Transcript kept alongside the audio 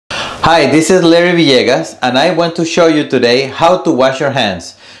Hi, this is Larry Villegas and I want to show you today how to wash your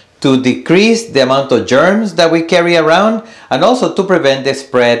hands to decrease the amount of germs that we carry around and also to prevent the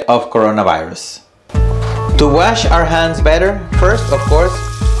spread of coronavirus. To wash our hands better, first of course,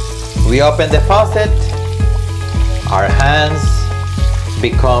 we open the faucet, our hands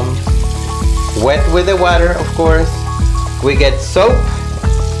become wet with the water, of course, we get soap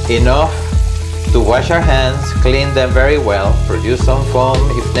enough to wash our hands, clean them very well, produce some foam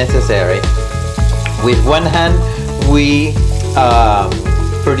if necessary. With one hand we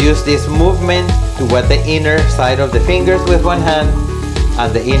produce this movement to wet the inner side of the fingers with one hand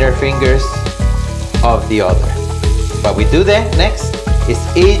and the inner fingers of the other. What we do then next is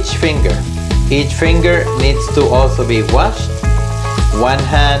each finger. Each finger needs to also be washed, one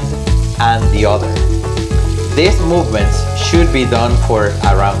hand and the other. These movements should be done for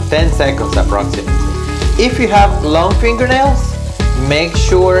around 10 seconds approximately. If you have long fingernails, make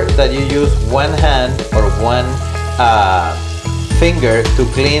sure that you use one hand or one finger to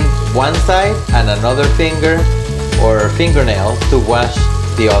clean one side and another finger or fingernail to wash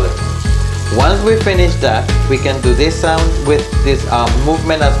the other. Once we finish that, we can do this sound with this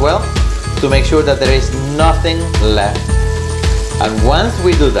movement as well to make sure that there is nothing left. And once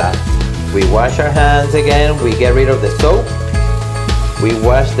we do that, we wash our hands again, we get rid of the soap, we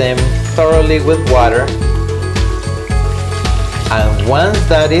wash them thoroughly with water, and once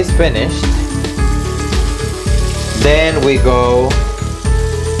that is finished, then we go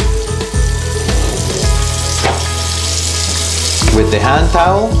with the hand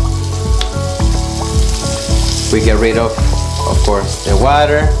towel, we get rid of course, the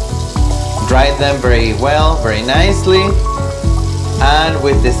water, dry them very well, very nicely. And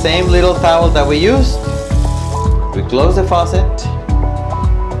with the same little towel that we used, we close the faucet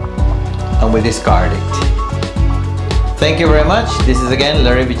and we discard it. Thank you very much. This is again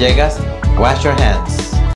Larry Villegas. Wash your hands.